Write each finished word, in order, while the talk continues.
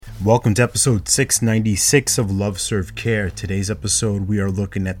Welcome to episode 696 of Love Serve Care. Today's episode, we are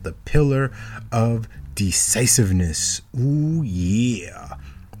looking at the pillar of decisiveness. Ooh, yeah.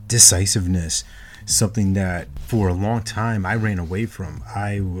 Decisiveness. Something that for a long time I ran away from.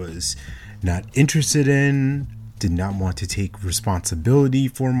 I was not interested in, did not want to take responsibility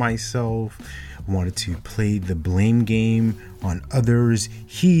for myself, wanted to play the blame game on others.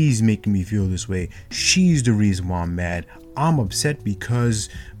 He's making me feel this way. She's the reason why I'm mad. I'm upset because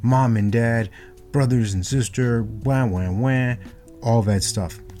mom and dad, brothers and sister, all that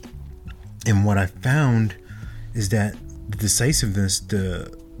stuff. And what I found is that the decisiveness,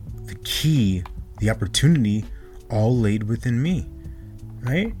 the key, the opportunity, all laid within me,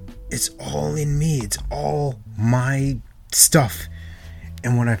 right? It's all in me. It's all my stuff.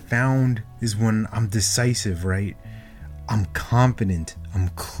 And what I found is when I'm decisive, right? I'm confident. I'm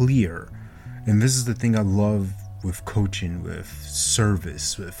clear. And this is the thing I love with coaching, with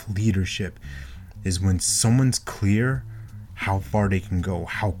service, with leadership, is when someone's clear how far they can go,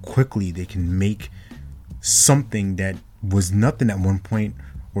 how quickly they can make something that was nothing at one point,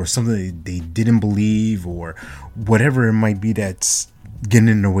 or something they didn't believe, or whatever it might be that's getting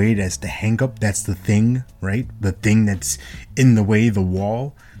in the way, that's the hang up, that's the thing, right? The thing that's in the way, the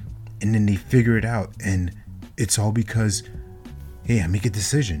wall. And then they figure it out. And it's all because, hey, I make a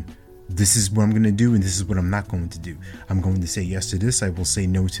decision. This is what I'm going to do, and this is what I'm not going to do. I'm going to say yes to this. I will say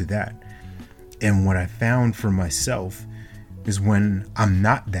no to that. And what I found for myself is when I'm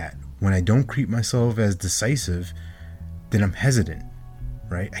not that, when I don't treat myself as decisive, then I'm hesitant,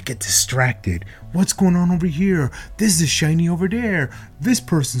 right? I get distracted. What's going on over here? This is shiny over there. This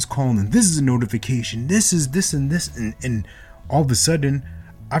person's calling. This is a notification. This is this and this. And all of a sudden,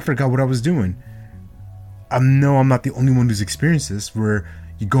 I forgot what I was doing. I know I'm not the only one who's experienced this, where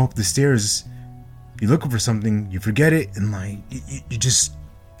you go up the stairs, you're looking for something, you forget it, and like you just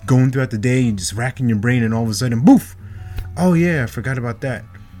going throughout the day, and just racking your brain, and all of a sudden, boof! Oh yeah, I forgot about that.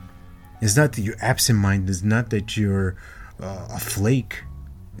 It's not that you're absent-minded. It's not that you're a flake.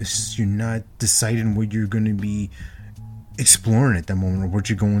 It's just you're not deciding what you're going to be exploring at that moment, or what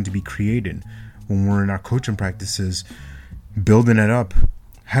you're going to be creating. When we're in our coaching practices, building it up.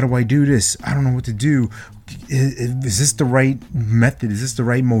 How do I do this? I don't know what to do. Is this the right method? Is this the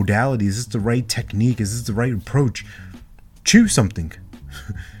right modality? Is this the right technique? Is this the right approach? Choose something.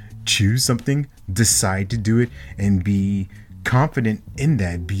 Choose something. Decide to do it and be confident in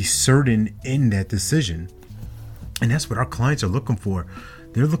that. Be certain in that decision. And that's what our clients are looking for.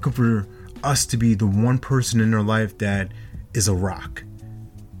 They're looking for us to be the one person in their life that is a rock.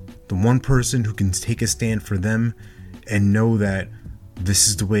 The one person who can take a stand for them and know that this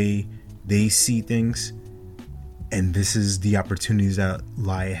is the way they see things, and this is the opportunities that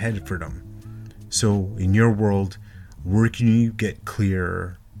lie ahead for them. So in your world, where can you get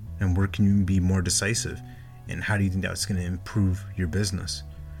clearer, and where can you be more decisive? And how do you think that's going to improve your business?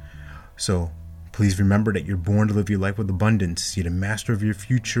 So please remember that you're born to live your life with abundance. You're the master of your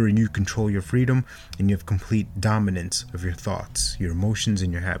future, and you control your freedom, and you have complete dominance of your thoughts, your emotions,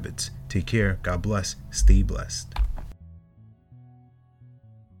 and your habits. Take care. God bless. Stay blessed.